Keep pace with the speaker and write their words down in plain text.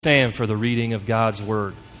Stand for the reading of God's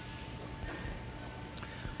Word.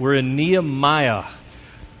 We're in Nehemiah.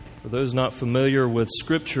 For those not familiar with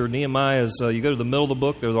Scripture, Nehemiah is, you go to the middle of the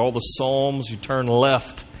book, there's all the Psalms, you turn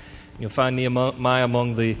left, you'll find Nehemiah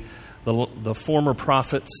among the former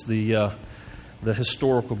prophets, the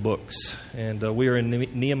historical books. And we are in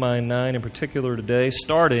Nehemiah 9 in particular today,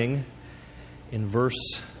 starting in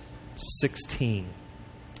verse 16.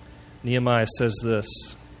 Nehemiah says this.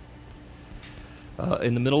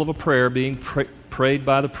 In the middle of a prayer being prayed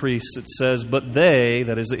by the priests, it says, "But they,"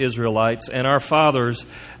 that is the Israelites, "and our fathers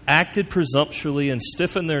acted presumptuously and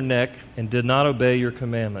stiffened their neck and did not obey your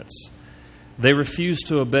commandments. They refused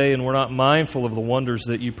to obey and were not mindful of the wonders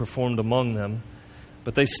that you performed among them,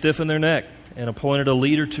 but they stiffened their neck and appointed a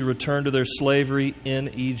leader to return to their slavery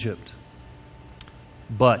in Egypt.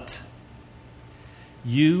 But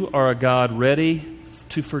you are a God ready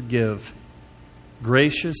to forgive,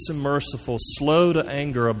 gracious and merciful, slow to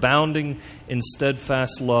anger, abounding in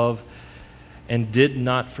steadfast love, and did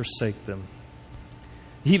not forsake them.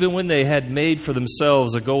 Even when they had made for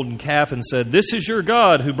themselves a golden calf and said, 'This is your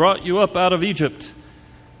God who brought you up out of Egypt,'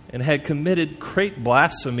 and had committed great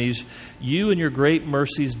blasphemies, you in your great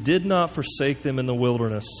mercies did not forsake them in the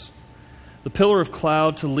wilderness. The pillar of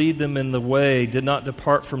cloud to lead them in the way did not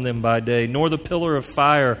depart from them by day, nor the pillar of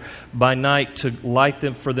fire by night to light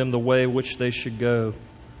them for them the way which they should go.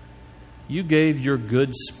 You gave your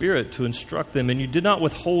good spirit to instruct them, and you did not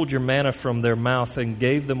withhold your manna from their mouth, and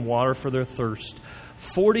gave them water for their thirst.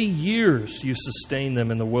 40 years you sustained them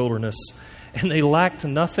in the wilderness, and they lacked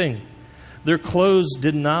nothing. Their clothes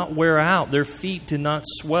did not wear out, their feet did not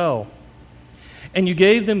swell. And you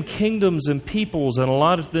gave them kingdoms and peoples and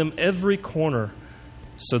allotted them every corner.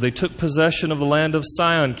 So they took possession of the land of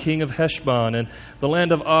Sihon, king of Heshbon, and the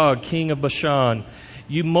land of Og, king of Bashan.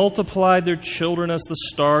 You multiplied their children as the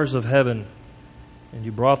stars of heaven. And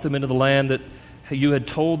you brought them into the land that you had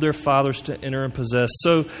told their fathers to enter and possess.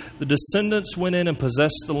 So the descendants went in and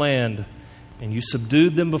possessed the land. And you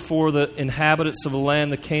subdued them before the inhabitants of the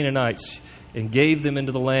land, the Canaanites, and gave them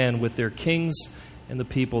into the land with their kings and the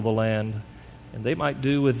people of the land. And they might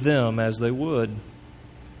do with them as they would.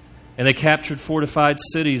 And they captured fortified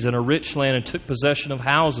cities and a rich land and took possession of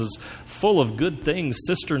houses full of good things,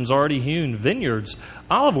 cisterns already hewn, vineyards,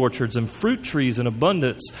 olive orchards, and fruit trees in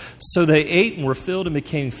abundance. So they ate and were filled and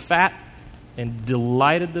became fat and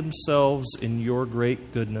delighted themselves in your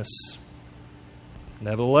great goodness.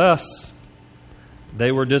 Nevertheless,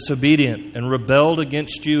 they were disobedient and rebelled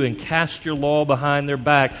against you and cast your law behind their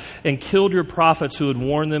back and killed your prophets who had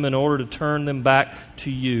warned them in order to turn them back to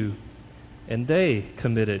you. And they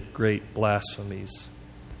committed great blasphemies.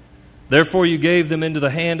 Therefore you gave them into the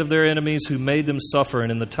hand of their enemies who made them suffer. And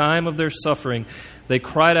in the time of their suffering they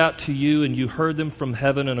cried out to you, and you heard them from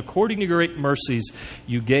heaven. And according to your great mercies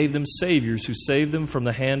you gave them saviors who saved them from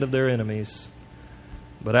the hand of their enemies.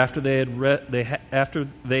 But after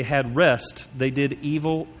they had rest, they did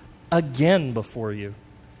evil again before you.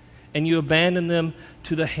 And you abandoned them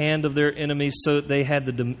to the hand of their enemies so that they had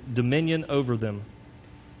the dominion over them.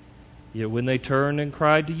 Yet when they turned and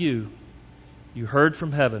cried to you, you heard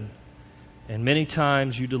from heaven, and many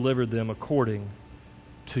times you delivered them according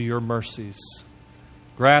to your mercies.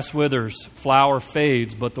 Grass withers, flower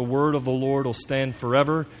fades, but the word of the Lord will stand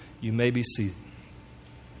forever. You may be seated.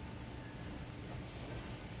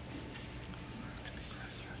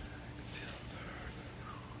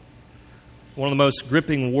 One of the most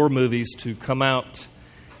gripping war movies to come out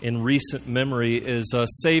in recent memory is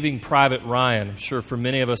Saving Private Ryan. I'm sure for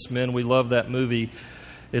many of us men, we love that movie.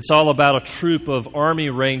 It's all about a troop of Army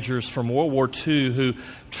Rangers from World War II who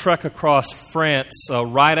trek across France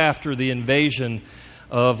right after the invasion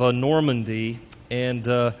of Normandy, and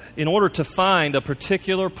in order to find a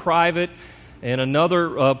particular private and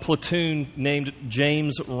another platoon named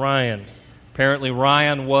James Ryan. Apparently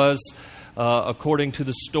Ryan was, according to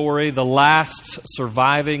the story, the last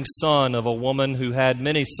surviving son of a woman who had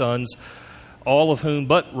many sons, all of whom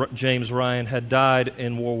but James Ryan had died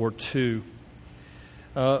in World War II.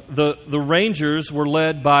 The Rangers were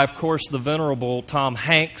led by, of course, the venerable Tom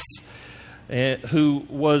Hanks, who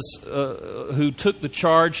took the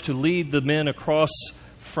charge to lead the men across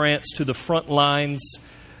France to the front lines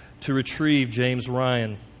to retrieve James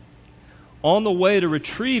Ryan. On the way to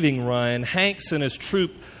retrieving Ryan, Hanks and his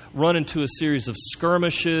troop run into a series of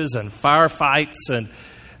skirmishes and firefights and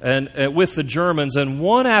with the Germans, and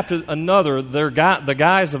one after another, the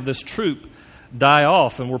guys of this troop die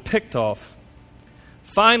off and were picked off.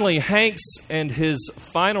 Finally, Hanks and his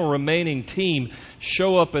final remaining team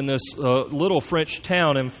show up in this little French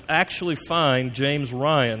town and actually find James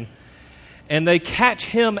Ryan, and they catch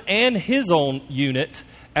him and his own unit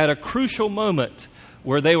at a crucial moment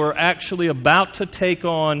where they were actually about to take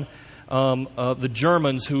on the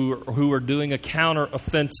Germans who were doing a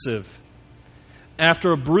counteroffensive.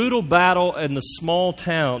 After a brutal battle in the small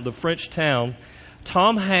town, the French town,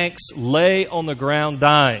 Tom Hanks lay on the ground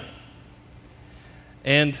dying.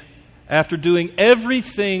 And after doing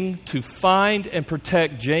everything to find and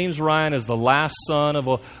protect James Ryan as the last son of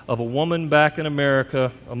a woman back in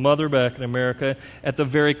America, a mother back in America, at the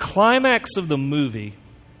very climax of the movie,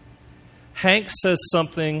 Hanks says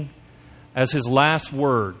something as his last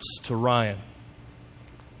words to Ryan.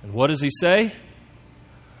 And what does he say?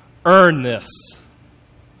 Earn this.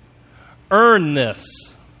 Earn this.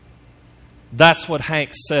 That's what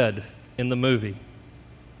Hanks said in the movie.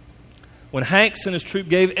 When Hanks and his troop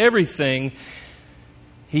gave everything,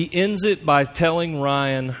 he ends it by telling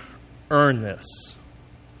Ryan, earn this.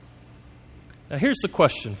 Now here's the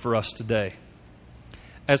question for us today.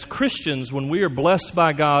 As Christians, when we are blessed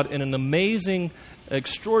by God in an amazing,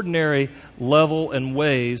 extraordinary level and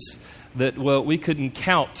ways that, well, we couldn't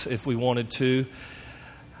count if we wanted to,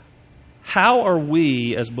 how are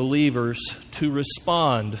we as believers to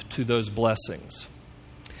respond to those blessings?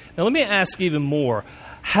 Now let me ask even more.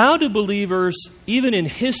 How do believers, even in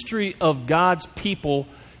history of God's people,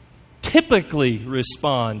 typically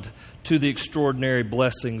respond to the extraordinary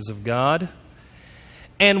blessings of God?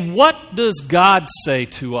 And what does God say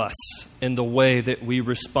to us in the way that we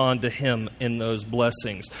respond to Him in those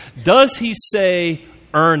blessings? Does He say,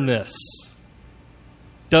 earn this?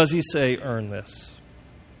 Does He say, earn this?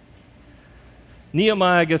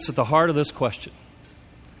 Nehemiah gets at the heart of this question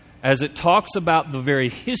as it talks about the very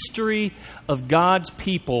history of God's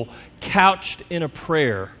people couched in a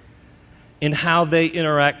prayer, in how they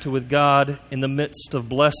interact with God in the midst of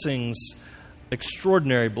blessings,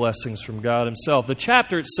 extraordinary blessings from God Himself. The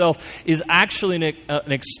chapter itself is actually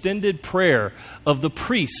an extended prayer of the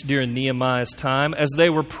priests during Nehemiah's time as they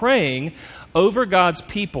were praying over God's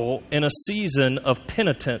people in a season of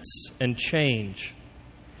penitence and change.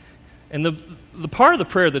 And the part of the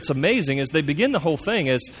prayer that's amazing is they begin the whole thing,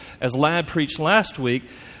 as Ladd preached last week,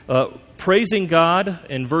 praising God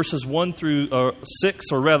in verses 1 through 6,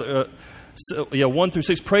 or rather, 1 through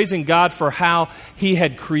 6, praising God for how He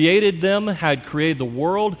had created them, had created the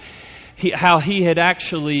world, how He had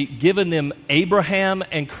actually given them Abraham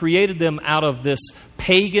and created them out of this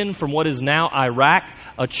pagan from what is now Iraq,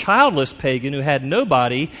 a childless pagan who had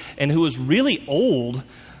nobody and who was really old.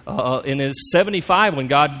 In his 75, when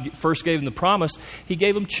God first gave him the promise, He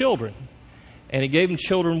gave him children. And He gave him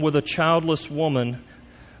children with a childless woman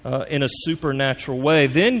in a supernatural way.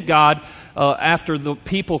 Then God, after the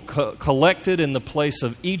people collected in the place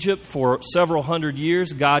of Egypt for several hundred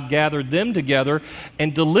years, God gathered them together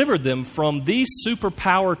and delivered them from the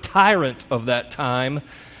superpower tyrant of that time,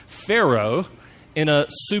 Pharaoh, in a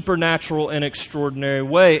supernatural and extraordinary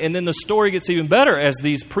way. And then the story gets even better as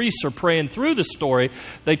these priests are praying through the story.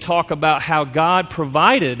 They talk about how God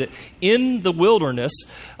provided in the wilderness,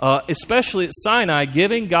 especially at Sinai,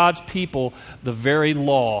 giving God's people the very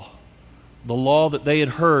law, the law that they had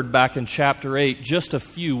heard back in chapter 8 just a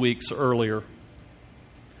few weeks earlier.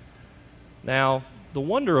 Now, the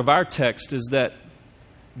wonder of our text is that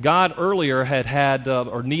God earlier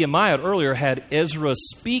or Nehemiah earlier had Ezra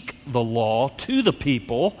speak the law to the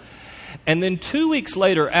people. And then 2 weeks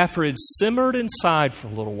later, after it had simmered inside for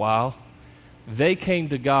a little while, they came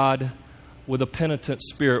to God with a penitent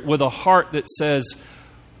spirit, with a heart that says,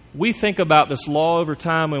 we think about this law over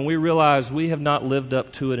time and we realize we have not lived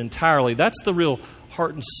up to it entirely. That's the real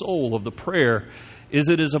heart and soul of the prayer, is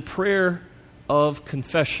it is a prayer of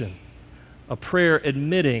confession, a prayer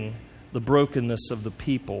admitting the brokenness of the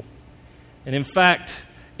people. And in fact,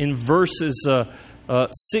 in verses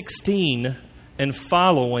 16 and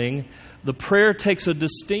following, the prayer takes a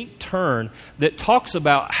distinct turn that talks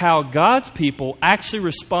about how God's people actually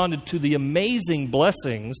responded to the amazing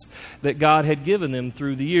blessings that God had given them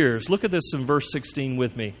through the years. Look at this in verse 16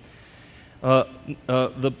 with me.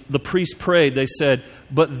 The priests prayed. They said,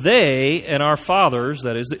 but they and our fathers,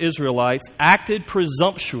 that is the Israelites, acted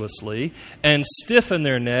presumptuously and stiffened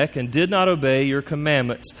their neck and did not obey your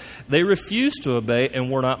commandments. They refused to obey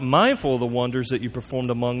and were not mindful of the wonders that you performed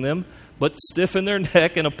among them, but stiffened their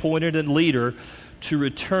neck and appointed a leader to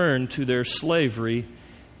return to their slavery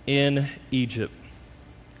in Egypt.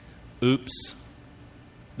 Oops.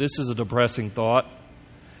 This is a depressing thought.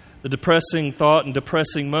 The depressing thought and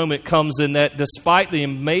depressing moment comes in that despite the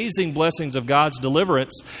amazing blessings of God's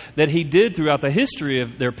deliverance that He did throughout the history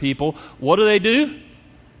of their people, what do?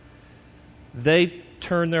 They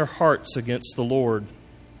turn their hearts against the Lord.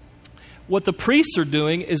 What the priests are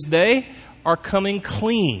doing is they are coming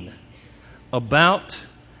clean about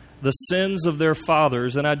the sins of their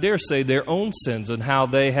fathers, and I dare say their own sins, and how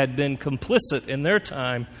they had been complicit in their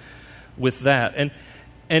time with that.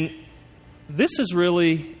 And this is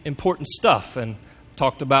really important stuff, and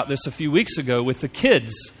talked about this a few weeks ago with the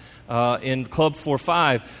kids in Club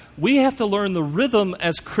 4-5. We have to learn the rhythm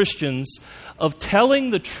as Christians of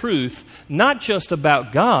telling the truth, not just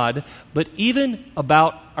about God, but even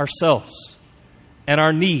about ourselves and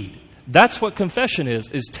our need. That's what confession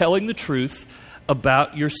is telling the truth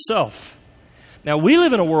about yourself. Now, we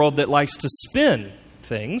live in a world that likes to spin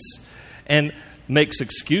things and makes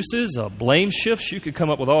excuses, blame shifts. You could come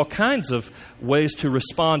up with all kinds of ways to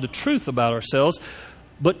respond to truth about ourselves.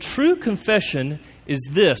 But true confession is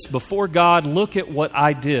this: before God, look at what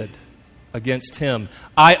I did against Him.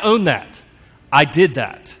 I own that. I did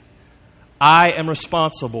that. I am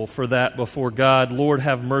responsible for that before God. Lord,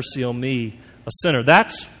 have mercy on me, a sinner.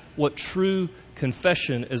 That's what true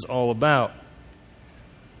confession is all about.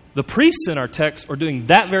 The priests in our text are doing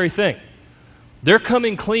that very thing. They're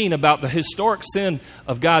coming clean about the historic sin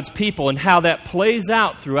of God's people and how that plays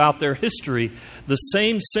out throughout their history, the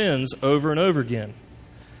same sins over and over again.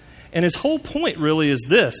 And his whole point really is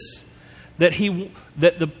this, that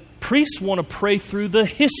the priests want to pray through the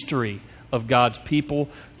history of God's people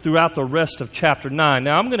throughout the rest of chapter 9.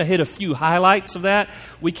 Now, I'm going to hit a few highlights of that.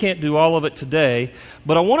 We can't do all of it today,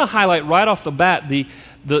 but I want to highlight right off the bat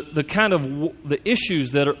the kind of the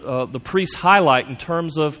issues that the priests highlight in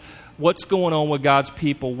terms of what's going on with God's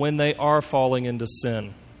people when they are falling into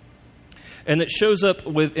sin. And it shows up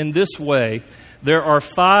in this way. There are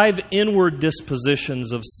 5 inward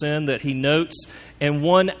dispositions of sin that he notes, and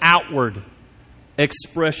 1 outward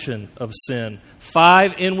expression of sin.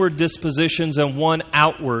 5 inward dispositions and 1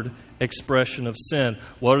 outward expression of sin.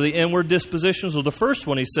 What are the inward dispositions? Well, the first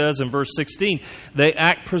one, he says in verse 16, they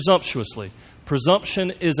act presumptuously.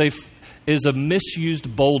 Presumption is a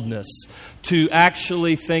misused boldness, to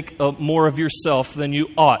actually think more of yourself than you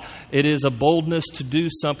ought. It is a boldness to do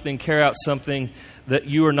something, carry out something that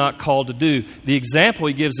you are not called to do. The example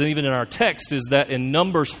he gives even in our text is that in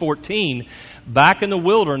Numbers 14, back in the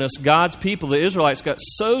wilderness, God's people, the Israelites, got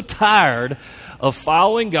so tired of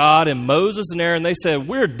following God and Moses and Aaron, they said,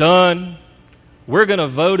 we're done. We're going to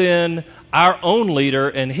vote in our own leader,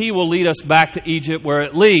 and he will lead us back to Egypt, where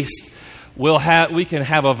at least we can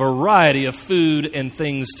have a variety of food and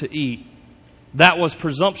things to eat. That was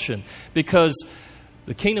presumption, because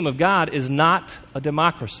the kingdom of God is not a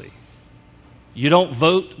democracy. You don't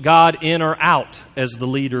vote God in or out as the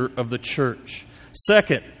leader of the church.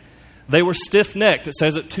 Second, they were stiff-necked. It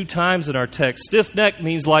says it 2 times in our text. Stiff-necked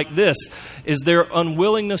means like this, is their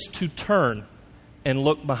unwillingness to turn and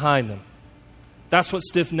look behind them. That's what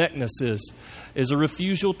stiff-neckedness is a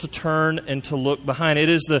refusal to turn and to look behind. It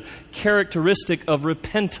is the characteristic of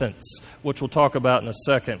repentance, which we'll talk about in a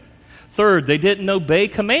second. Third, they didn't obey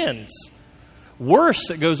commands. Worse,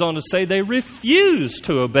 it goes on to say they refused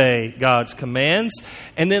to obey God's commands.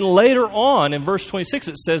 And then later on, in verse 26,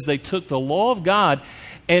 it says they took the law of God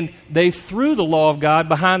and they threw the law of God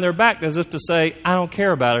behind their back as if to say, I don't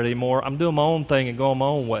care about it anymore. I'm doing my own thing and going my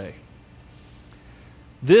own way.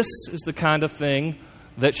 This is the kind of thing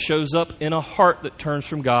that shows up in a heart that turns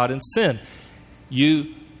from God and sin.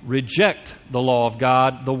 You reject the law of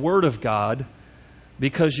God, the Word of God,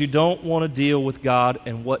 because you don't want to deal with God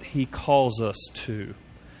and what He calls us to.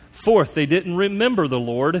 Fourth, they didn't remember the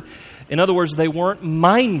Lord. In other words, they weren't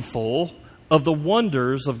mindful of the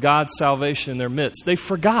wonders of God's salvation in their midst. They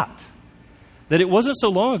forgot that it wasn't so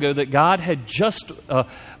long ago that God had just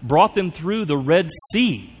brought them through the Red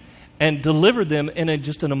Sea and delivered them in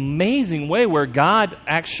just an amazing way, where God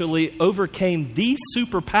actually overcame the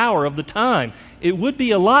superpower of the time. It would be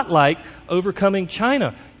a lot like overcoming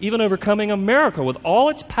China, even overcoming America with all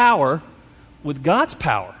its power, with God's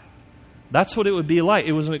power. That's what it would be like.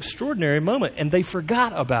 It was an extraordinary moment, and they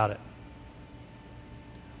forgot about it.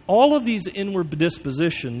 All of these inward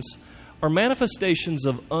dispositions are manifestations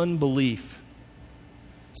of unbelief.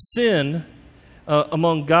 Sin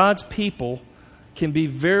among God's people can be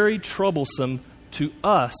very troublesome to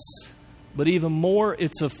us, but even more,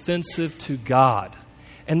 it's offensive to God.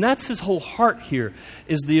 And that's his whole heart here,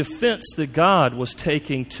 is the offense that God was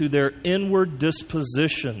taking to their inward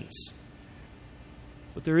dispositions.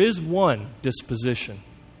 But there is one disposition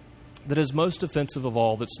that is most offensive of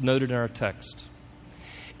all that's noted in our text.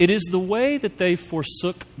 It is the way that they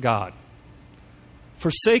forsook God.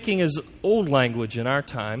 Forsaking is old language in our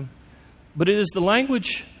time, but it is the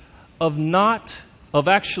language of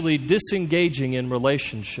actually disengaging in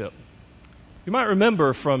relationship. You might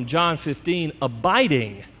remember from John 15,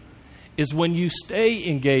 abiding is when you stay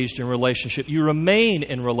engaged in relationship. You remain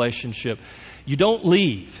in relationship. You don't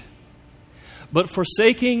leave. But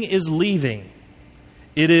forsaking is leaving.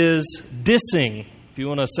 It is dissing, if you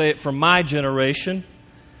want to say it from my generation.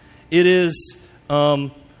 It is,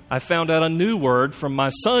 I found out a new word from my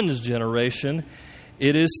son's generation.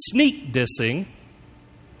 It is sneak dissing,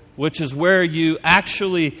 which is where you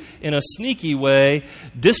actually, in a sneaky way,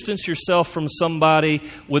 distance yourself from somebody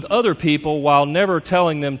with other people while never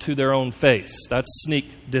telling them to their own face. That's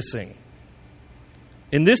sneak dissing.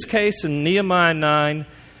 In this case, in Nehemiah 9,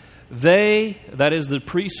 that is the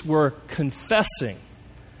priests, were confessing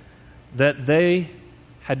that they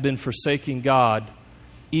had been forsaking God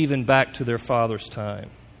even back to their father's time.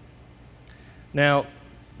 Now,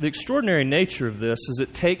 the extraordinary nature of this is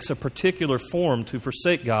it takes a particular form to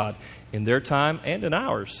forsake God in their time and in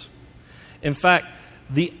ours. In fact,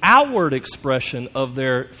 the outward expression of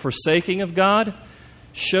their forsaking of God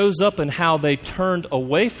shows up in how they turned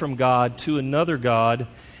away from God to another God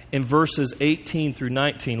in verses 18 through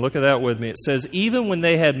 19. Look at that with me. It says, even when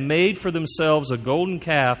they had made for themselves a golden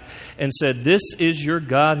calf and said, this is your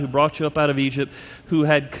God who brought you up out of Egypt, who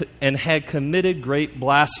had committed great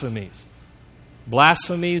blasphemies.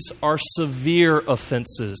 Blasphemies are severe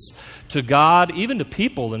offenses to God, even to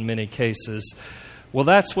people in many cases. Well,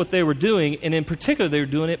 that's what they were doing, and in particular, they were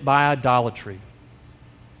doing it by idolatry.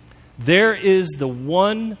 There is the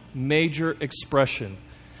one major expression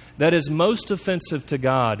that is most offensive to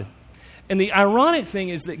God. And the ironic thing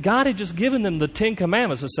is that God had just given them the 10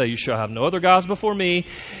 Commandments to say, you shall have no other gods before me,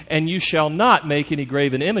 and you shall not make any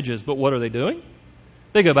graven images. But what are they doing?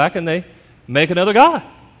 They go back and they make another god.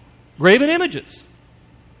 Graven images.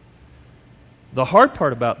 The hard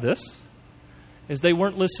part about this is they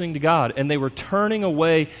weren't listening to God, and they were turning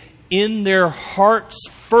away in their hearts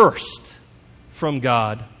first from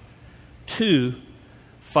God to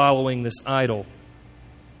following this idol.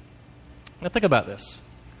 Now think about this.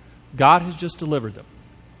 God has just delivered them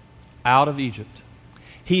out of Egypt.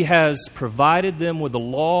 He has provided them with the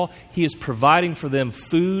law. He is providing for them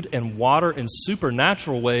food and water in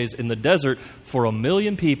supernatural ways in the desert for 1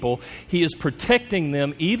 million people. He is protecting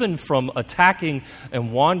them even from attacking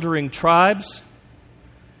and wandering tribes.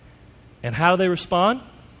 And how do they respond?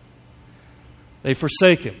 They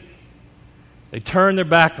forsake Him. They turn their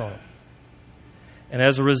back on Him. And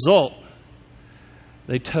as a result,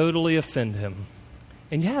 they totally offend Him.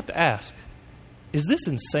 And you have to ask, is this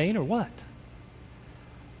insane or what?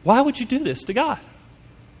 Why would you do this to God?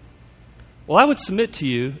 Well, I would submit to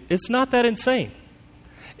you, it's not that insane.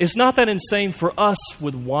 It's not that insane for us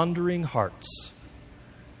with wandering hearts.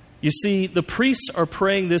 You see, the priests are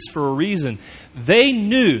praying this for a reason. They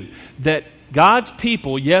knew that God's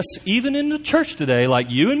people, yes, even in the church today, like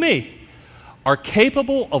you and me, are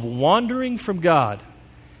capable of wandering from God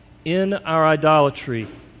in our idolatry.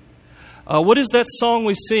 What is that song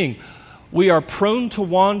we sing? We are prone to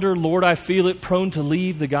wander, Lord, I feel it, prone to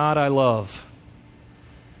leave the God I love.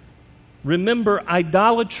 Remember,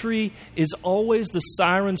 idolatry is always the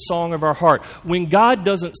siren song of our heart. When God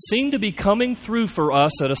doesn't seem to be coming through for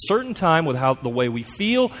us at a certain time with the way we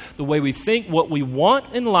feel, the way we think, what we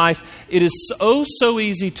want in life, it is so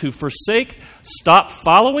easy to forsake, stop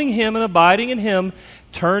following Him and abiding in Him,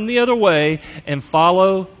 turn the other way, and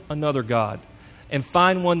follow another God, and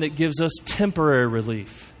find one that gives us temporary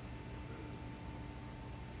relief.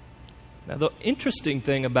 Now, the interesting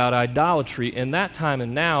thing about idolatry in that time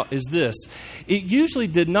and now is this. It usually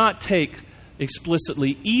did not take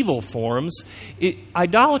explicitly evil forms.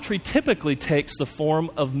 Idolatry typically takes the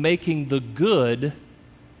form of making the good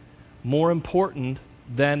more important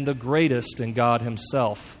than the greatest in God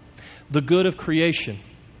Himself. The good of creation.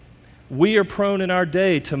 We are prone in our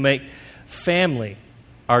day to make family,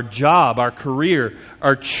 our job, our career,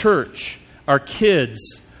 our church, our kids,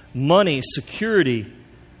 money, security,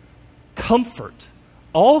 comfort,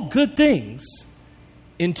 all good things,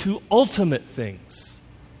 into ultimate things,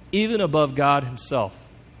 even above God Himself.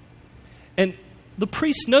 And the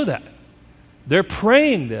priests know that. They're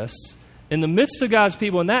praying this in the midst of God's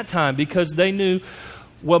people in that time because they knew,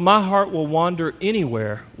 well, my heart will wander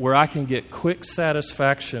anywhere where I can get quick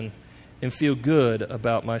satisfaction and feel good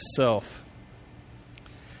about myself.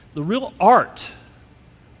 The real art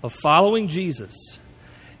of following Jesus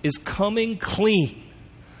is coming clean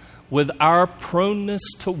with our proneness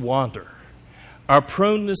to wander, our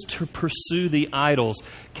proneness to pursue the idols.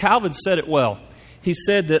 Calvin said it well. He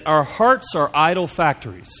said that our hearts are idol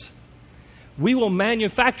factories. We will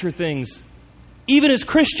manufacture things, even as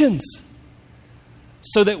Christians,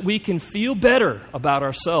 so that we can feel better about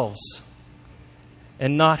ourselves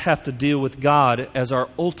and not have to deal with God as our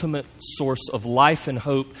ultimate source of life and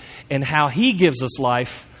hope and how He gives us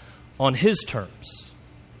life on His terms.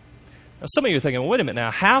 Now, some of you are thinking, well, wait a minute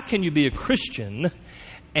now, how can you be a Christian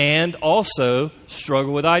and also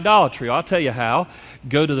struggle with idolatry? I'll tell you how.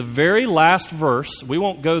 Go to the very last verse. We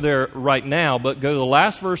won't go there right now, but go to the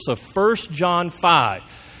last verse of 1 John 5.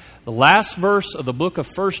 The last verse of the book of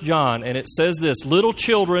 1 John, and it says this: little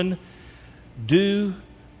children, do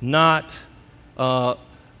not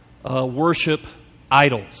worship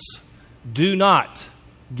idols. Do not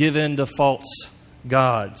give in to false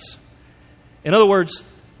gods. In other words,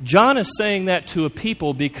 John is saying that to a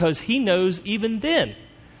people because he knows even then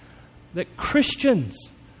that Christians,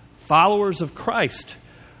 followers of Christ,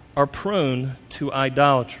 are prone to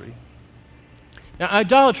idolatry. Now,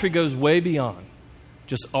 idolatry goes way beyond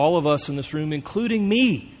just all of us in this room, including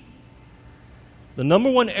me. The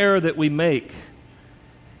number one error that we make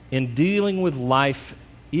in dealing with life,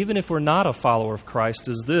 even if we're not a follower of Christ,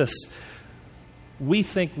 is this: we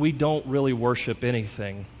think we don't really worship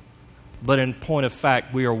anything, but in point of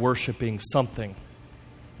fact, we are worshiping something,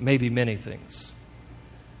 maybe many things.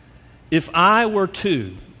 If I were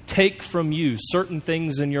to take from you certain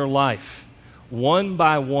things in your life, one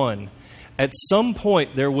by one, at some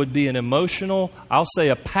point there would be an emotional, I'll say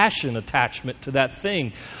a passion attachment to that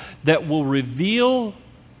thing that will reveal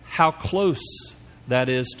how close that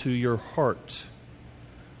is to your heart.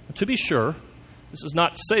 To be sure, this is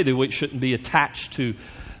not to say that we shouldn't be attached to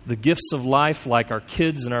the gifts of life like our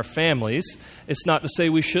kids and our families. It's not to say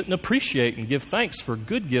we shouldn't appreciate and give thanks for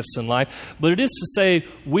good gifts in life, but it is to say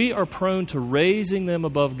we are prone to raising them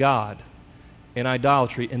above God in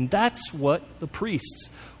idolatry. And that's what the priests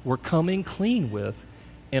were coming clean with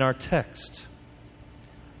in our text.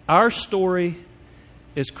 Our story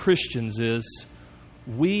as Christians is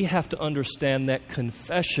we have to understand that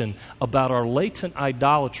confession about our latent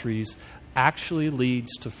idolatries actually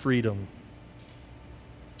leads to freedom.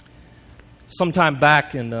 Sometime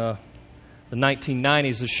back in the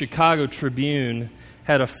 1990s, the Chicago Tribune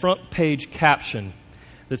had a front page caption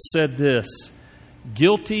that said this: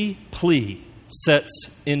 "Guilty plea sets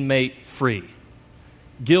inmate free."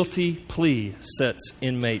 Guilty plea sets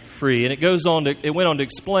inmate free. And it went on to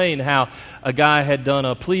explain how a guy had done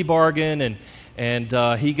a plea bargain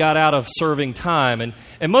and he got out of serving time.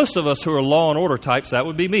 And most of us who are law and order types, that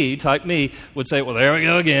would be me, would say, well, there we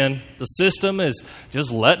go again. The system is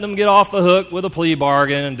just letting them get off the hook with a plea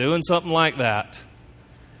bargain and doing something like that.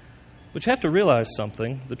 But you have to realize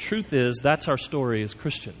something. The truth is, that's our story as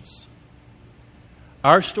Christians.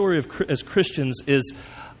 Our story as Christians is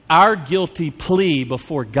our guilty plea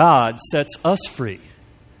before God sets us free.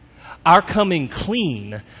 Our coming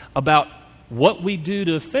clean about what we do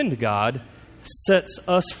to offend God sets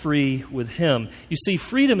us free with Him. You see,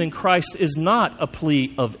 freedom in Christ is not a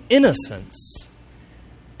plea of innocence.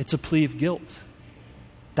 It's a plea of guilt.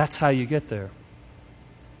 That's how you get there.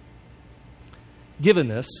 Given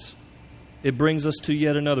this, it brings us to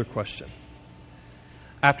yet another question.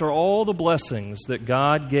 After all the blessings that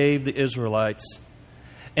God gave the Israelites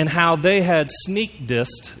and how they had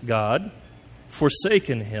sneak-dissed God,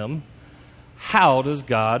 forsaken Him, how does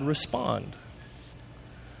God respond?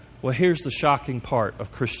 Well, here's the shocking part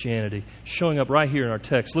of Christianity, showing up right here in our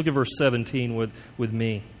text. Look at verse 17 with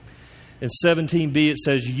me. In 17b it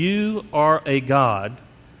says, "You are a God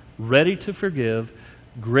ready to forgive,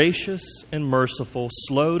 gracious and merciful,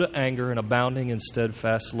 slow to anger and abounding in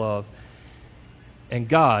steadfast love." And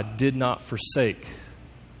God did not forsake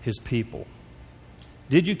His people.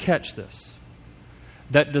 Did you catch this?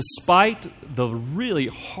 That despite the really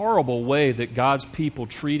horrible way that God's people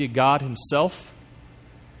treated God Himself,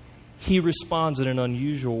 He responds in an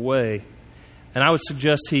unusual way. And I would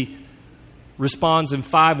suggest He responds in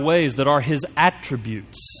 5 ways that are His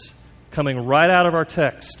attributes, coming right out of our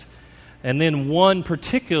text. And then one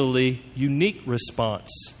particularly unique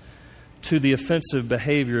response to the offensive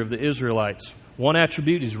behavior of the Israelites. One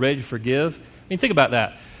attribute, He's ready to forgive. I mean, think about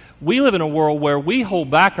that. We live in a world where we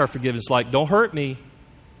hold back our forgiveness, like, don't hurt me.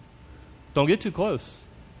 Don't get too close.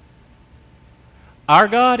 Our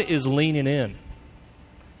God is leaning in.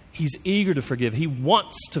 He's eager to forgive. He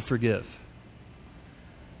wants to forgive.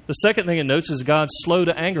 The second thing it notes is God's slow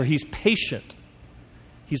to anger. He's patient.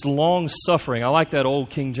 He's long-suffering. I like that old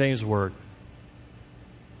King James word.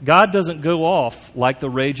 God doesn't go off like the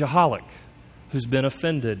rageaholic who's been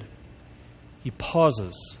offended. He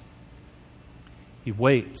pauses. He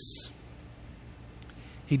waits.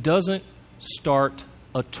 He doesn't start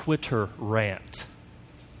a Twitter rant.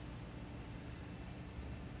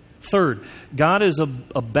 Third, God is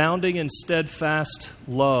abounding in steadfast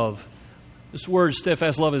love. This word,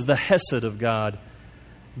 steadfast love, is the hesed of God.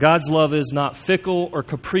 God's love is not fickle or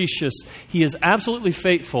capricious. He is absolutely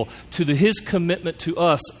faithful to His commitment to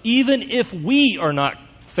us, even if we are not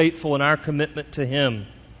faithful in our commitment to Him.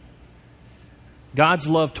 God's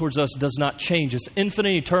love towards us does not change. It's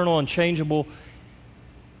infinite, eternal, unchangeable.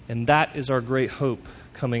 And that is our great hope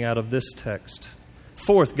coming out of this text.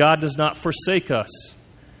 Fourth, God does not forsake us.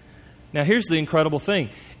 Now here's the incredible thing.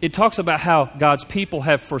 It talks about how God's people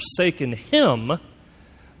have forsaken Him,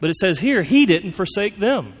 but it says here He didn't forsake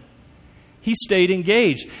them. He stayed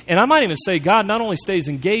engaged. And I might even say God not only stays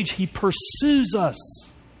engaged, He pursues us.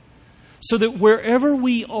 So that wherever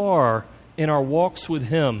we are in our walks with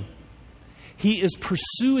Him, He is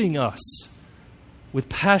pursuing us with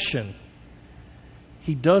passion.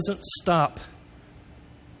 He doesn't stop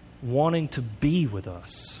wanting to be with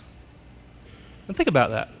us. And think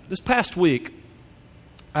about that. This past week,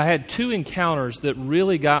 I had 2 encounters that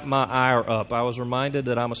really got my ire up. I was reminded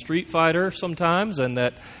that I'm a street fighter sometimes, and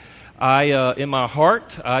that in my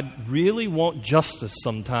heart, I really want justice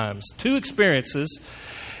sometimes. 2 experiences.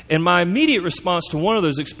 And my immediate response to one of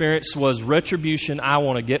those experiences was retribution. I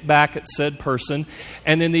want to get back at said person.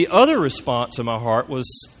 And then the other response in my heart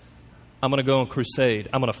was, I'm going to go on crusade.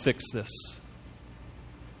 I'm going to fix this.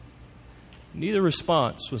 Neither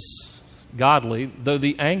response was godly, though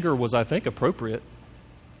the anger was, I think, appropriate.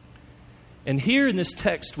 And here in this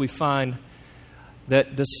text we find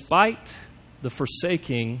that despite the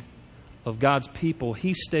forsaking of God's people,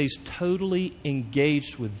 He stays totally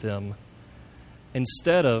engaged with them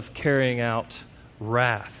instead of carrying out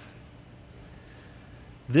wrath.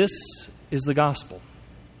 This is the gospel.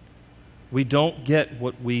 We don't get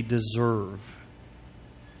what we deserve.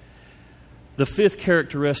 The 5th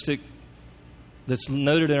characteristic that's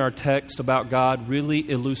noted in our text about God really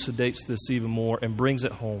elucidates this even more and brings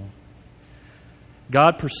it home.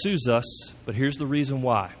 God pursues us, but here's the reason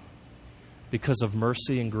why. Because of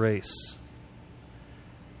mercy and grace.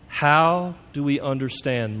 How do we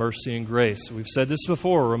understand mercy and grace? We've said this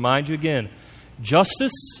before. I'll remind you again.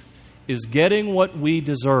 Justice is getting what we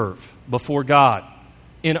deserve before God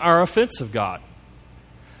in our offense of God.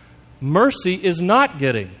 Mercy is not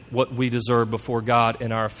getting what we deserve before God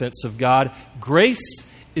in our offense of God. Grace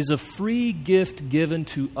is a free gift given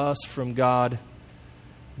to us from God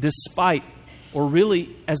despite, or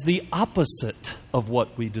really as the opposite of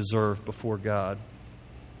what we deserve before God.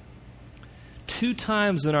 2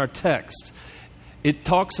 times in our text, it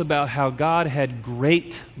talks about how God had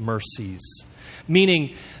great mercies,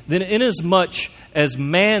 meaning that inasmuch as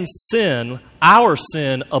man's sin, our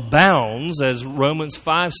sin abounds, as Romans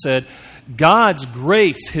 5 said, God's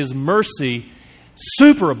grace, His mercy,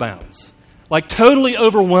 superabounds, like totally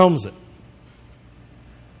overwhelms it.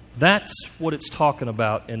 That's what it's talking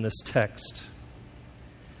about in this text.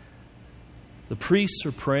 The priests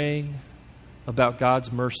are praying about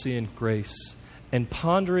God's mercy and grace and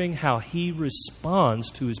pondering how He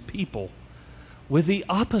responds to His people with the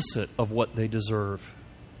opposite of what they deserve.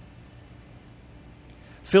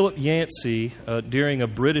 Philip Yancey, during a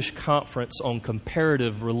British conference on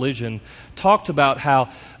comparative religion, talked about how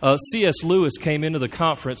C.S. Lewis came into the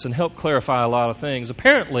conference and helped clarify a lot of things.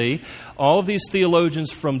 Apparently, all of these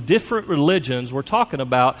theologians from different religions were talking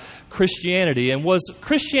about Christianity. And was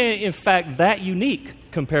Christianity, in fact, that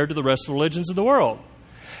unique compared to the rest of the religions of the world?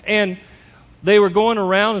 And they were going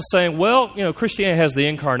around and saying, well, Christianity has the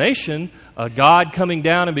incarnation, God coming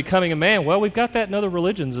down and becoming a man. Well, we've got that in other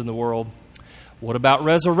religions in the world. What about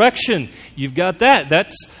resurrection? You've got that.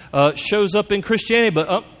 That shows up in Christianity,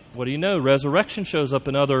 but what do you know? Resurrection shows up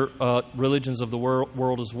in other religions of the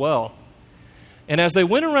world as well. And as they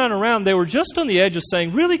went around, they were just on the edge of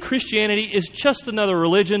saying, really, Christianity is just another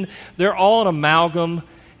religion. They're all an amalgam,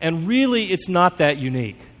 and really, it's not that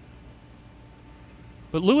unique.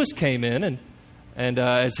 But Lewis came in, and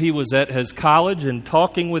as he was at his college and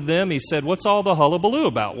talking with them, he said, what's all the hullabaloo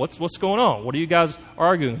about? What's going on? What are you guys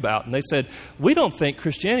arguing about? And they said, we don't think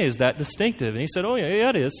Christianity is that distinctive. And he said, oh, yeah,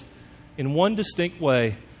 it is. In one distinct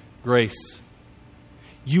way, grace.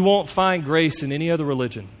 You won't find grace in any other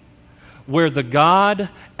religion where the God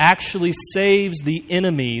actually saves the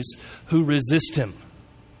enemies who resist Him,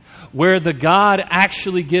 where the God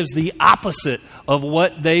actually gives the opposite of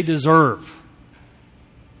what they deserve.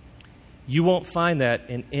 You won't find that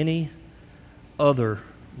in any other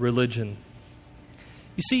religion.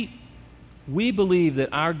 You see, we believe that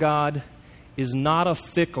our God is not a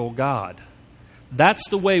fickle God. That's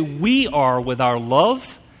the way we are with our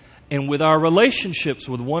love and with our relationships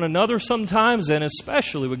with one another sometimes, and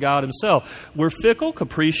especially with God Himself. We're fickle,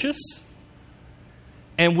 capricious,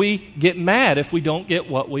 and we get mad if we don't get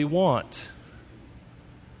what we want.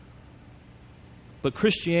 But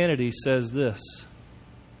Christianity says this: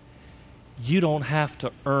 you don't have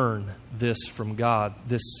to earn this from God,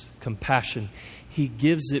 this compassion. He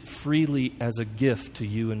gives it freely as a gift to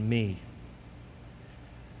you and me.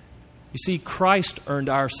 You see, Christ earned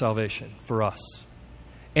our salvation for us.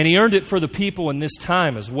 And He earned it for the people in this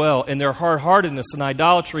time as well. In their hard-heartedness and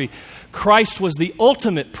idolatry, Christ was the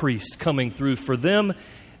ultimate priest coming through for them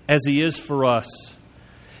as He is for us.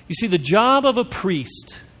 You see, the job of a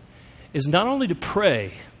priest is not only to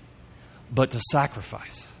pray, but to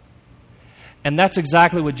sacrifice. And that's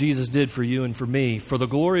exactly what Jesus did for you and for me. For the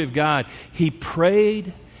glory of God, He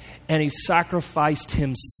prayed and He sacrificed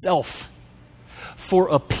Himself for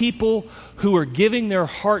a people who are giving their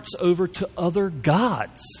hearts over to other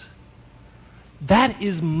gods. That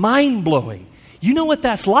is mind-blowing. You know what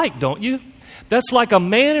that's like, don't you? That's like a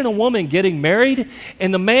man and a woman getting married,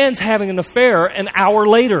 and the man's having an affair an hour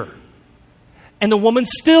later, and the woman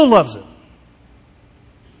still loves him.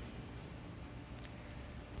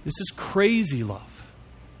 This is crazy love.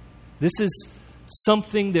 This is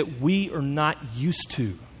something that we are not used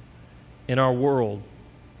to in our world.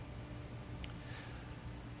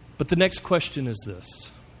 But the next question is this: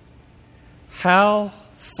 how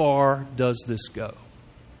far does this go?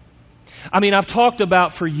 I mean, I've talked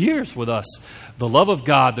about for years with us the love of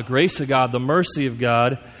God, the grace of God, the mercy of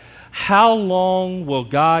God. How long will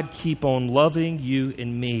God keep on loving you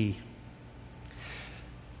and me?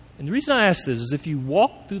 And the reason I ask this is if you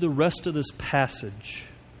walk through the rest of this passage,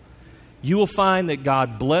 you will find that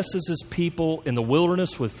God blesses His people in the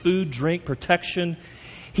wilderness with food, drink, protection.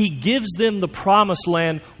 He gives them the promised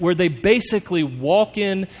land where they basically walk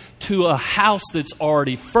in to a house that's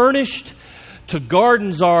already furnished, to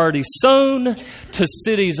gardens already sown, to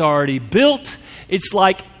cities already built. It's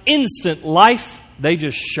like instant life. They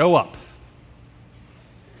just show up.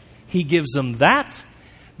 He gives them that.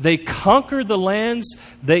 They conquer the lands.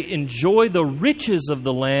 They enjoy the riches of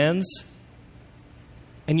the lands.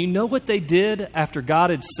 And you know what they did after God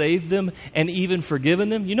had saved them and even forgiven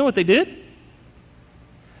them? You know what they did?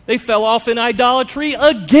 They fell off in idolatry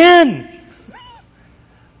again.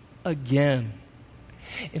 Again.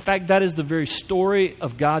 In fact, that is the very story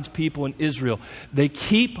of God's people in Israel. They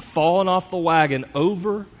keep falling off the wagon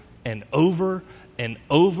over and over and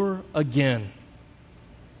over again.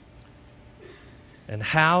 And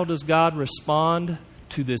how does God respond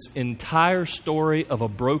to this entire story of a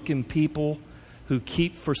broken people who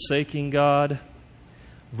keep forsaking God?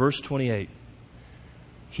 Verse 28.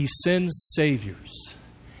 He sends saviors,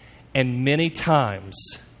 and many times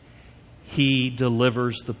He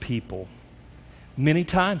delivers the people. Many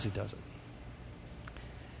times He does it.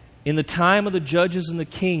 In the time of the judges and the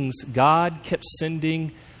kings, God kept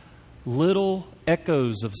sending little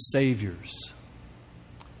echoes of saviors.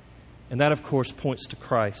 And that, of course, points to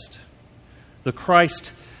Christ. The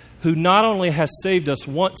Christ who not only has saved us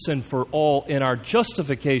once and for all in our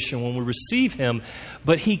justification when we receive Him,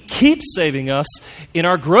 but He keeps saving us in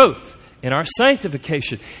our growth, in our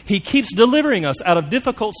sanctification. He keeps delivering us out of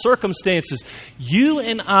difficult circumstances. You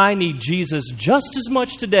and I need Jesus just as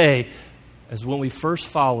much today as when we first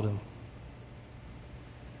followed Him.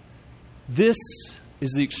 This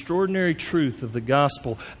is the extraordinary truth of the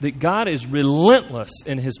gospel, that God is relentless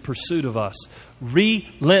in His pursuit of us.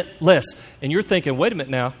 Relentless. And you're thinking, wait a minute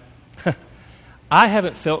now. I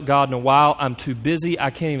haven't felt God in a while. I'm too busy. I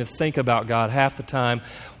can't even think about God half the time.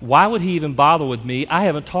 Why would He even bother with me? I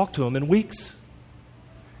haven't talked to Him in weeks.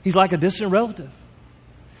 He's like a distant relative.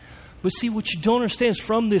 But see, what you don't understand is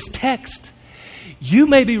from this text, you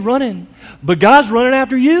may be running, but God's running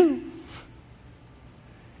after you.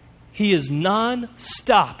 He is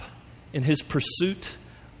non-stop in His pursuit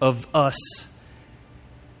of us.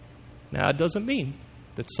 Now, it doesn't mean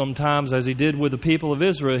that sometimes, as He did with the people of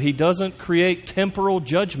Israel, He doesn't create temporal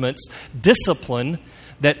judgments, discipline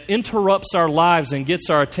that interrupts our lives and gets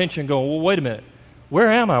our attention going, well, wait a minute,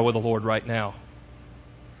 where am I with the Lord right now?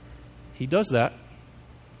 He does that.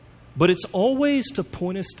 But it's always to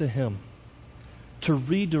point us to Him, to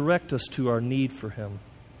redirect us to our need for Him.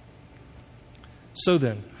 So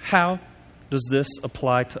then, how does this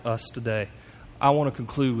apply to us today? I want to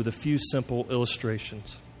conclude with a few simple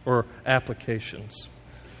illustrations or applications.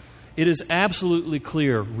 It is absolutely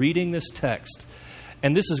clear, reading this text,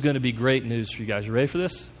 and this is going to be great news for you guys. You ready for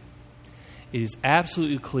this? It is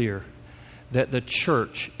absolutely clear that the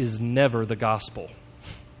church is never the gospel.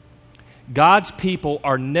 God's people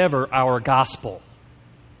are never our gospel.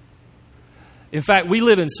 In fact, we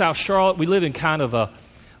live in South Charlotte. We live in kind of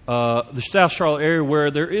the South Charlotte area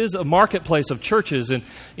where there is a marketplace of churches. And,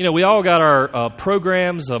 you know, we all got our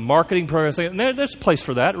programs, marketing programs. And there's a place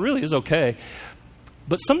for that. It really is okay.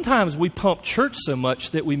 But sometimes we pump church so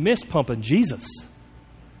much that we miss pumping Jesus.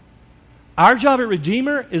 Our job at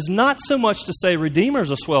Redeemer is not so much to say Redeemer is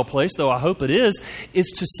a swell place, though I hope it is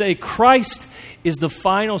to say Christ is the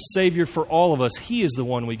final Savior for all of us. He is the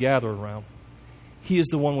one we gather around. He is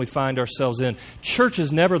the one we find ourselves in. Church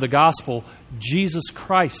is never the gospel. Jesus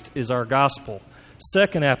Christ is our gospel.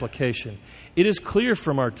 Second application. It is clear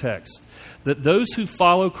from our text that those who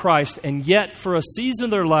follow Christ and yet for a season of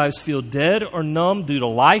their lives feel dead or numb due to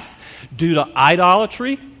life, due to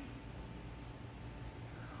idolatry,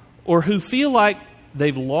 or who feel like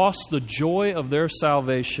they've lost the joy of their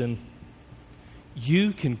salvation,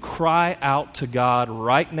 you can cry out to God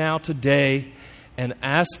right now today and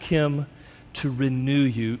ask Him to renew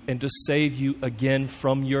you and to save you again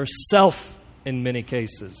from yourself in many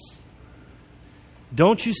cases.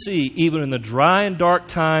 Don't you see, even in the dry and dark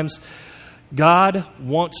times, God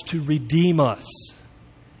wants to redeem us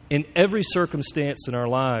in every circumstance in our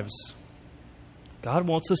lives. God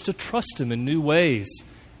wants us to trust Him in new ways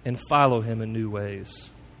and follow Him in new ways.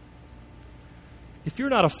 If you're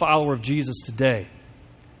not a follower of Jesus today,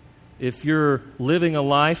 if you're living a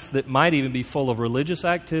life that might even be full of religious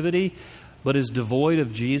activity but is devoid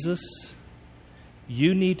of Jesus,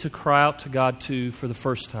 you need to cry out to God too for the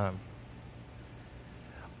first time.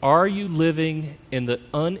 Are you living in the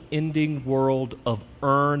unending world of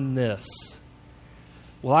earn this?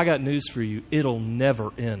 Well, I got news for you. It'll never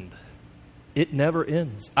end. It never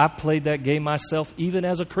ends. I've played that game myself, even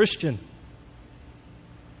as a Christian.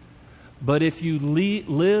 But if you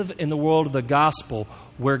live in the world of the gospel,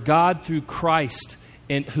 where God through Christ,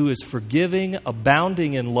 and who is forgiving,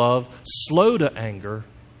 abounding in love, slow to anger,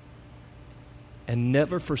 and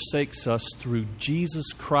never forsakes us through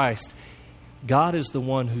Jesus Christ, God is the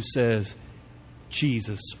one who says,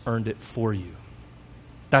 Jesus earned it for you.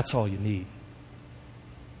 That's all you need.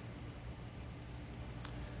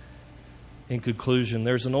 In conclusion,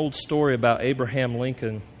 there's an old story about Abraham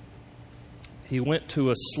Lincoln. He went to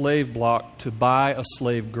a slave block to buy a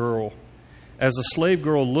slave girl. As the slave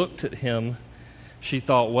girl looked at him, she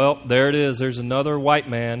thought, well, there it is. There's another white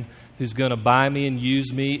man who's going to buy me and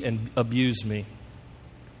use me and abuse me.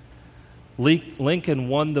 Lincoln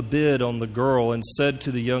won the bid on the girl and said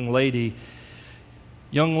to the young lady,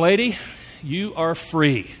 you are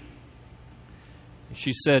free.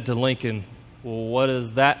 She said to Lincoln, well, what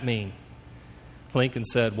does that mean? Lincoln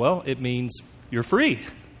said, well, it means you're free.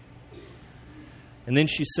 And then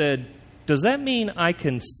she said, does that mean I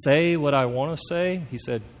can say what I want to say? He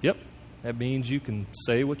said, yep, that means you can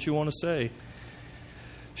say what you want to say.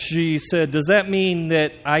 She said, does that mean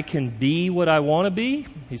that I can be what I want to be?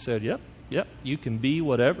 He said, yep, you can be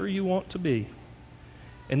whatever you want to be.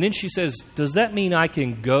 And then she says, does that mean I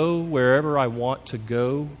can go wherever I want to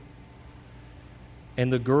go?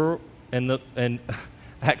 And the girl, and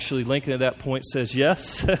actually Lincoln at that point says,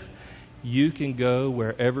 yes, you can go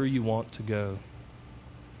wherever you want to go.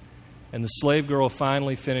 And the slave girl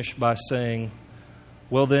finally finished by saying,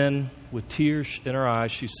 well then, with tears in her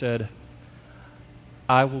eyes, she said,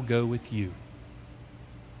 I will go with you.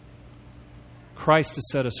 Christ has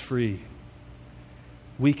set us free.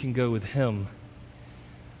 We can go with Him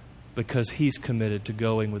because He's committed to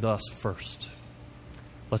going with us first.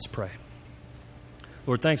 Let's pray.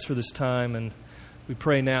 Lord, thanks for this time, and we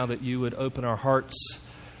pray now that you would open our hearts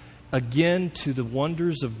again to the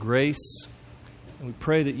wonders of grace. And we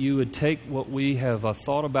pray that you would take what we have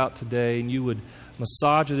thought about today and you would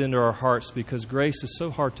massage it into our hearts, because grace is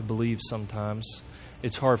so hard to believe sometimes.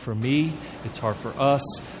 It's hard for me. It's hard for us.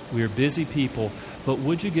 We are busy people. But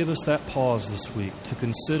would you give us that pause this week to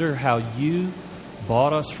consider how you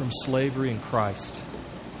bought us from slavery in Christ,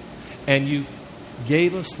 and you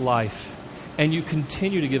gave us life, and you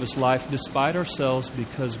continue to give us life despite ourselves,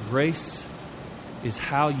 because grace is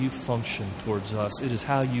how you function towards us. It is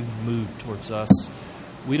how you move towards us.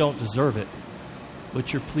 We don't deserve it,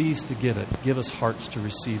 but you're pleased to give it. Give us hearts to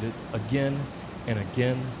receive it again and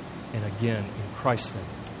again and again in Christ's name.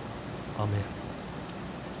 Amen.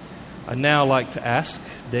 I'd now like to ask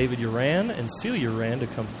David Uran and Celia Uran to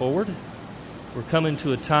come forward. We're coming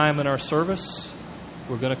to a time in our service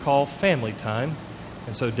we're going to call family time.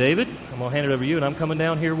 And so, David, I'm going to hand it over to you, and I'm coming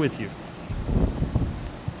down here with you.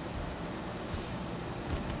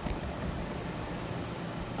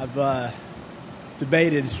 I've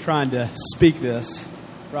debated trying to speak this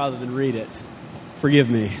rather than read it. Forgive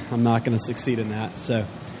me, I'm not going to succeed in that. So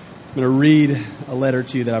I'm going to read a letter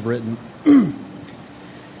to you that I've written.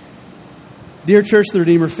 Dear Church of the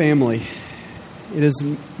Redeemer family, it is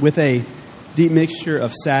with a deep mixture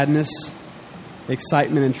of sadness,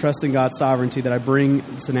 excitement, and trust in God's sovereignty that I bring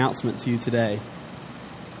this announcement to you today.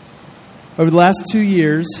 Over the last 2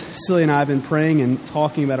 years, Celia and I have been praying and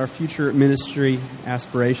talking about our future ministry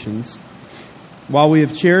aspirations. While we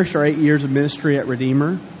have cherished our 8 years of ministry at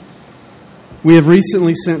Redeemer, we have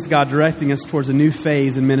recently sensed God directing us towards a new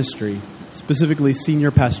phase in ministry, specifically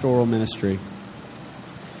senior pastoral ministry.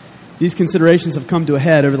 These considerations have come to a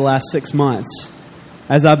head over the last 6 months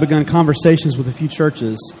as I've begun conversations with a few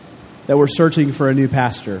churches that were searching for a new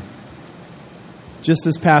pastor. Just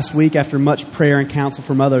this past week, after much prayer and counsel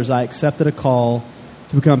from others, I accepted a call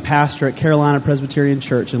to become pastor at Carolina Presbyterian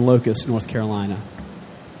Church in Locust, North Carolina.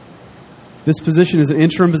 This position is an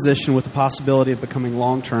interim position with the possibility of becoming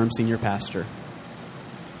long-term senior pastor.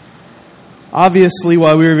 Obviously,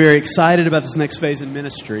 while we were very excited about this next phase in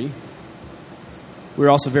ministry, we were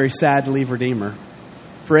also very sad to leave Redeemer.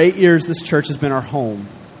 For 8 years, this church has been our home.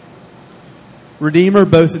 Redeemer,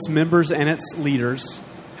 both its members and its leaders,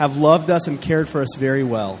 have loved us and cared for us very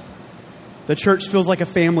well. The church feels like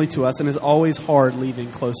a family to us and is always hard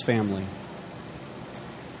leaving close family.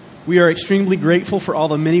 We are extremely grateful for all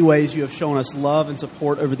the many ways you have shown us love and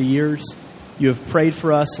support over the years. You have prayed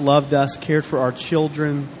for us, loved us, cared for our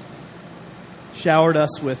children, showered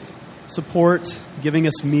us with support, giving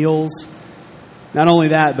us meals. Not only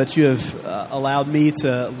that, but you have allowed me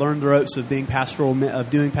to learn the ropes of doing pastoral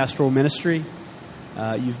ministry.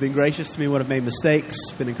 You've been gracious to me when I've made mistakes,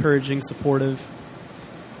 been encouraging, supportive.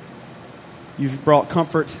 You've brought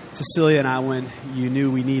comfort to Celia and I when you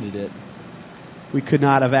knew we needed it. We could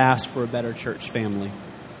not have asked for a better church family.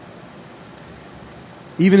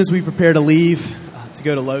 Even as we prepare to leave to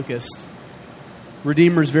go to Locust,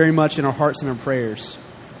 Redeemer is very much in our hearts and our prayers.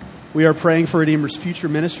 We are praying for Redeemer's future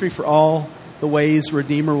ministry, for all the ways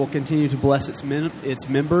Redeemer will continue to bless its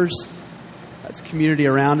members, its community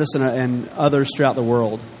around us, and others throughout the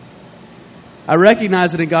world. I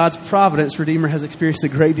recognize that in God's providence, Redeemer has experienced a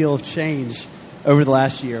great deal of change over the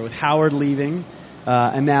last year, with Howard leaving,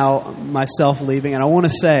 and now myself leaving. And I want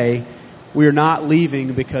to say we are not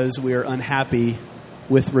leaving because we are unhappy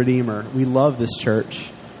with Redeemer. We love this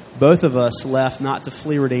church. Both of us left not to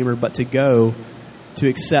flee Redeemer, but to go to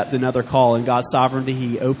accept another call. In God's sovereignty,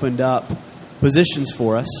 He opened up positions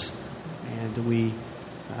for us, and we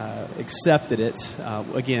accepted it,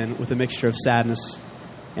 again, with a mixture of sadness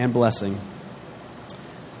and blessing.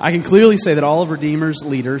 I can clearly say that all of Redeemer's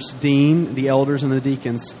leaders, Dean, the elders, and the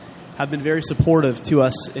deacons, have been very supportive to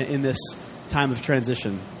us in this time of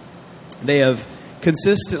transition. They have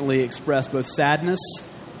consistently expressed both sadness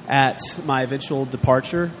at my eventual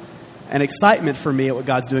departure and excitement for me at what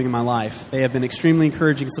God's doing in my life. They have been extremely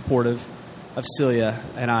encouraging and supportive of Celia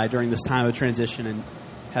and I during this time of transition and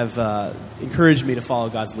have encouraged me to follow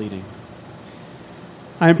God's leading.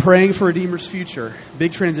 I am praying for Redeemer's future.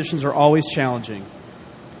 Big transitions are always challenging.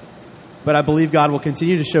 But I believe God will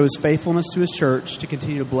continue to show His faithfulness to His church, to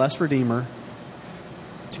continue to bless Redeemer,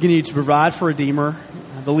 to continue to provide for Redeemer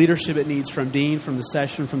the leadership it needs from Dean, from the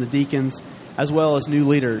session, from the deacons, as well as new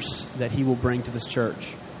leaders that He will bring to this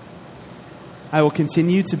church. I will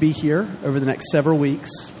continue to be here over the next several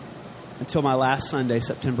weeks until my last Sunday,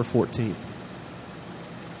 September 14th.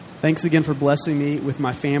 Thanks again for blessing me with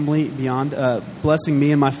my family blessing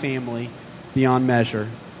me and my family beyond measure.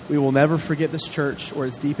 We will never forget this church or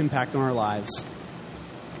its deep impact on our lives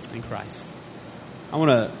in Christ. I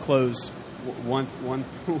want to close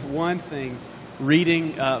one thing,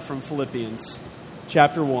 reading from Philippians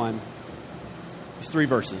chapter 1. These 3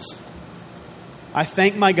 verses. I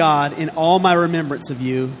thank my God in all my remembrance of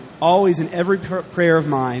you, always in every prayer of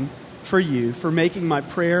mine for you, for making my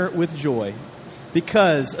prayer with joy,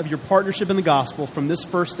 because of your partnership in the gospel from this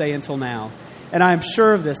first day until now. And I am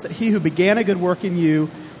sure of this, that He who began a good work in you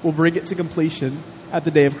will bring it to completion at the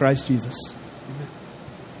day of Christ Jesus. Amen.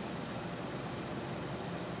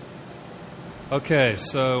 Okay,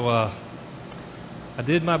 so I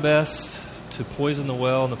did my best to poison the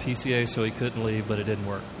well in the PCA so he couldn't leave, but it didn't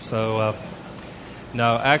work. So,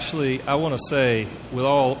 no, actually, I want to say, with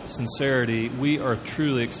all sincerity, we are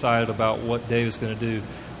truly excited about what Dave is going to do.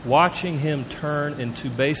 Watching him turn into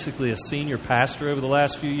basically a senior pastor over the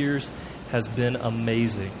last few years has been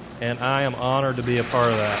amazing, and I am honored to be a part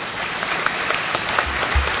of that.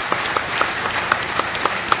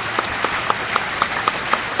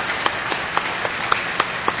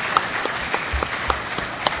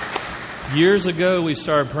 Years ago, we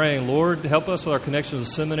started praying, Lord, help us with our connections with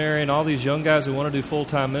seminary and all these young guys who want to do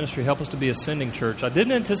full-time ministry. Help us to be a sending church. I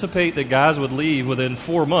didn't anticipate that guys would leave within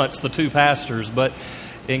 4 months, the 2 pastors, but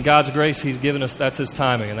in God's grace, He's given us, that's His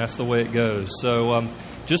timing, and that's the way it goes. So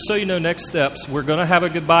just so you know, next steps, we're going to have a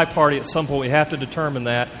goodbye party at some point. We have to determine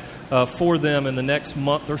that for them in the next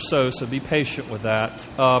month or so be patient with that.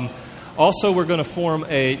 Also, we're going to form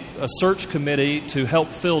a search committee to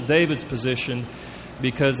help fill David's position.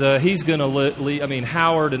 because he's going to leave. I mean,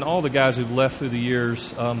 Howard and all the guys who've left through the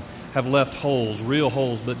years have left holes, real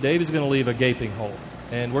holes, but Dave is going to leave a gaping hole,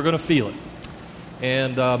 and we're going to feel it.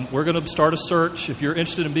 And we're going to start a search. If you're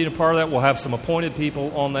interested in being a part of that, we'll have some appointed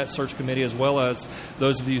people on that search committee, as well as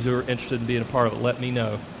those of you who are interested in being a part of it. Let me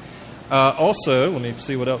know. Also, let me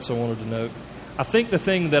see what else I wanted to note. I think the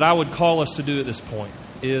thing that I would call us to do at this point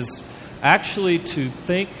is actually to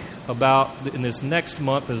think about, in this next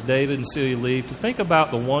month as David and Celia leave, to think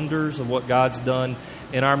about the wonders of what God's done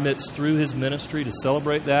in our midst through His ministry, to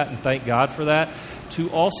celebrate that and thank God for that, to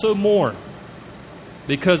also mourn.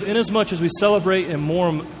 Because inasmuch as we celebrate and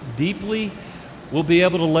mourn deeply, we'll be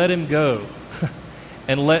able to let Him go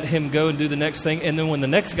and let Him go and do the next thing. And then when the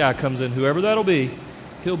next guy comes in, whoever that'll be,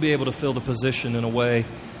 he'll be able to fill the position in a way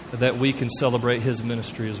that we can celebrate His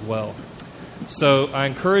ministry as well. So I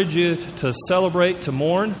encourage you to celebrate, to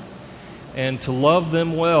mourn, and to love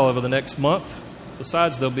them well over the next month.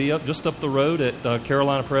 Besides, they'll be just up the road at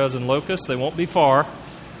Carolina Perez and Locust. They won't be far.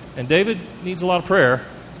 And David needs a lot of prayer.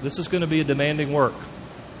 This is going to be a demanding work.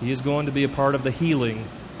 He is going to be a part of the healing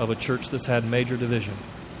of a church that's had major division.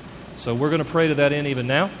 So we're going to pray to that end even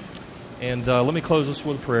now. And let me close this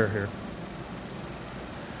with a prayer here.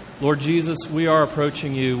 Lord Jesus, we are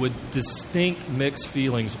approaching You with distinct mixed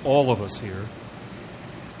feelings, all of us here.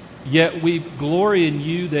 Yet we glory in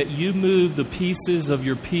You that You move the pieces of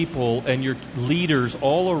Your people and Your leaders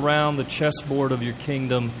all around the chessboard of Your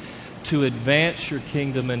kingdom to advance Your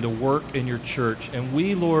kingdom and to work in Your church. And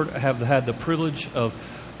we, Lord, have had the privilege of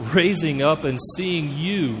raising up and seeing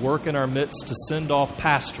You work in our midst to send off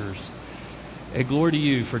pastors. And glory to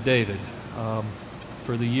You for David,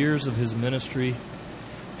 for the years of his ministry.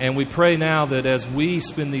 And we pray now that as we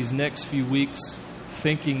spend these next few weeks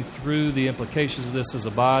thinking through the implications of this as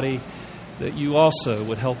a body, that You also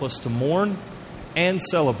would help us to mourn and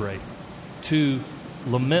celebrate, to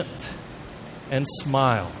lament and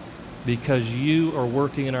smile, because You are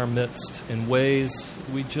working in our midst in ways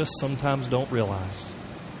we just sometimes don't realize.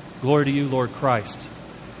 Glory to You, Lord Christ,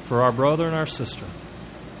 for our brother and our sister,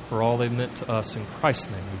 for all they've meant to us. In Christ's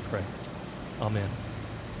name we pray. Amen.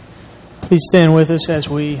 Please stand with us as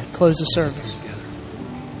we close the service.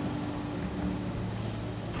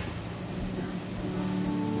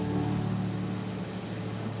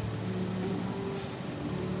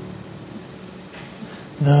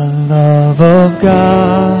 The love of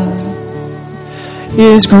God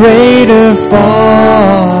is greater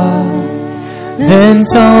far than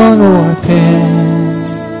tongue or pen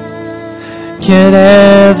can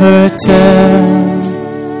ever tell.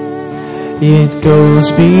 It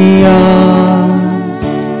goes beyond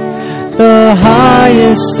the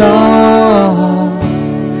highest star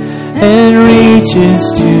and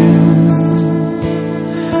reaches to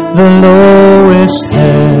the lowest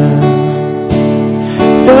hell.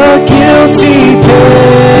 The guilty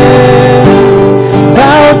pair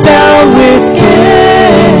bow down with care.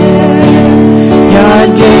 God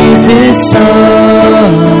gave His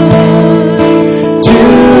Son to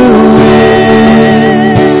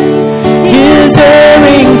His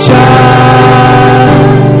erring child.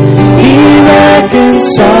 He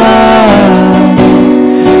reconciled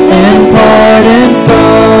and pardoned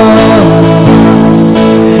from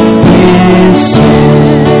His sin.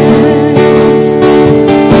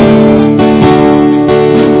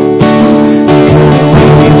 Could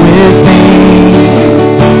we within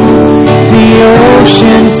the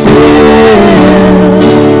ocean fill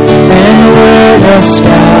and were the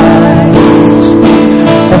skies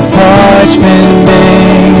of parchment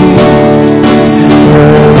made,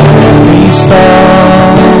 were every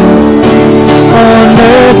star on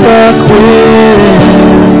earth a quill,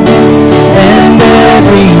 and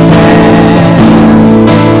every man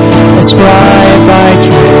a scribe by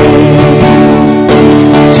trade,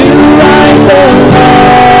 to write the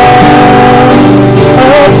love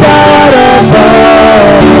of God above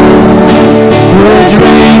would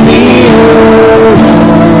drain the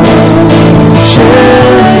ocean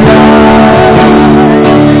dry,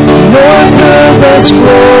 nor could the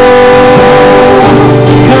scroll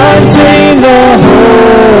contain the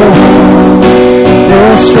whole.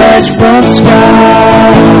 They'll stretch from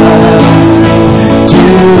sky to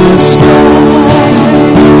sky.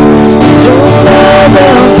 Don't know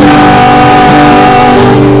them God,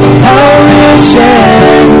 how rich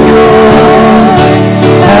and good,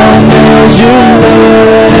 how measureless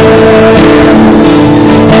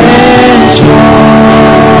and strong.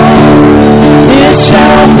 It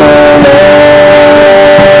shall forevermore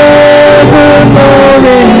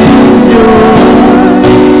endure.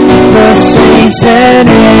 The saints and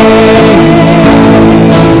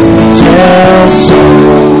angels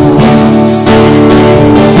song.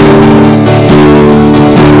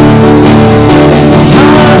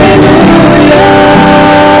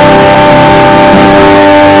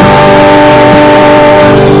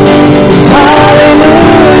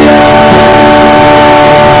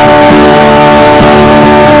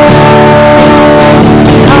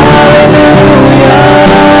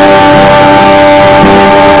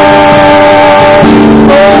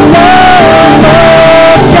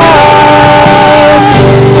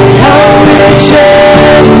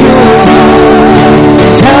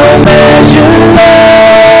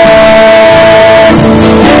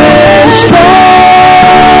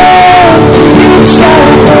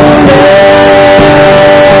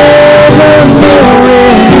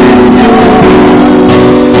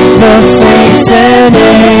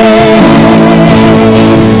 an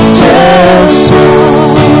angel's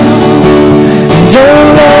song, and the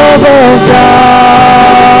love of God,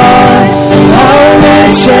 how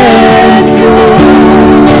rich and good,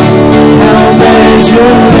 how measureless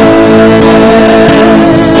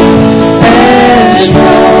and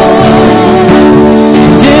strong,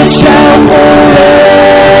 it shall forevermore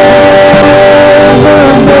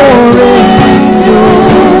endure.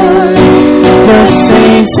 The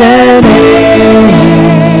saints and angels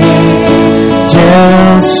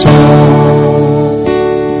song.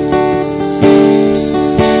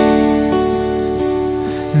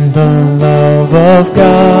 The love of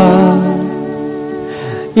God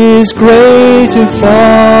is greater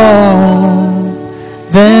far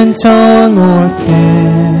than tongue or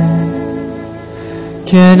pen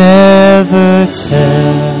can ever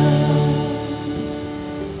tell.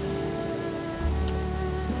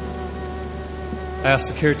 Ask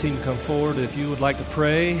the care team to come forward. If you would like to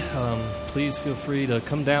pray, please feel free to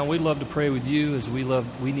come down. We'd love to pray with you as we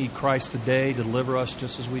need Christ today to deliver us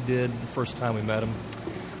just as we did the first time we met Him.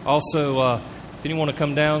 Also, if you want to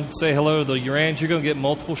come down, say hello to the Urans. You're going to get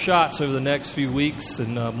multiple shots over the next few weeks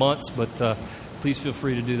and months, but please feel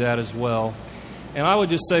free to do that as well. And I would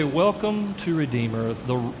just say, welcome to Redeemer,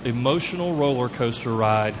 the emotional roller coaster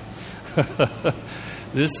ride.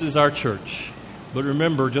 This is our church. But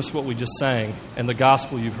remember just what we just sang and the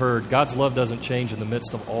gospel you've heard. God's love doesn't change in the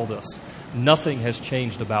midst of all this. Nothing has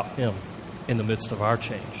changed about Him in the midst of our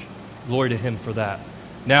change. Glory to Him for that.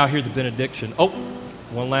 Now hear the benediction. Oh,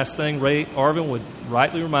 one last thing. Ray Arvin would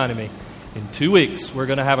rightly remind me. In 2 weeks, we're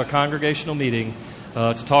going to have a congregational meeting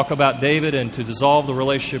to talk about David and to dissolve the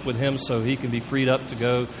relationship with him so he can be freed up to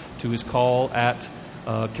go to his call at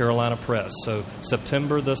Carolina Press. So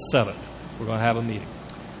September the 7th, we're going to have a meeting.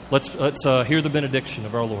 Let's hear the benediction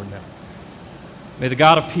of our Lord now. May the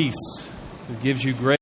God of peace, who gives you grace,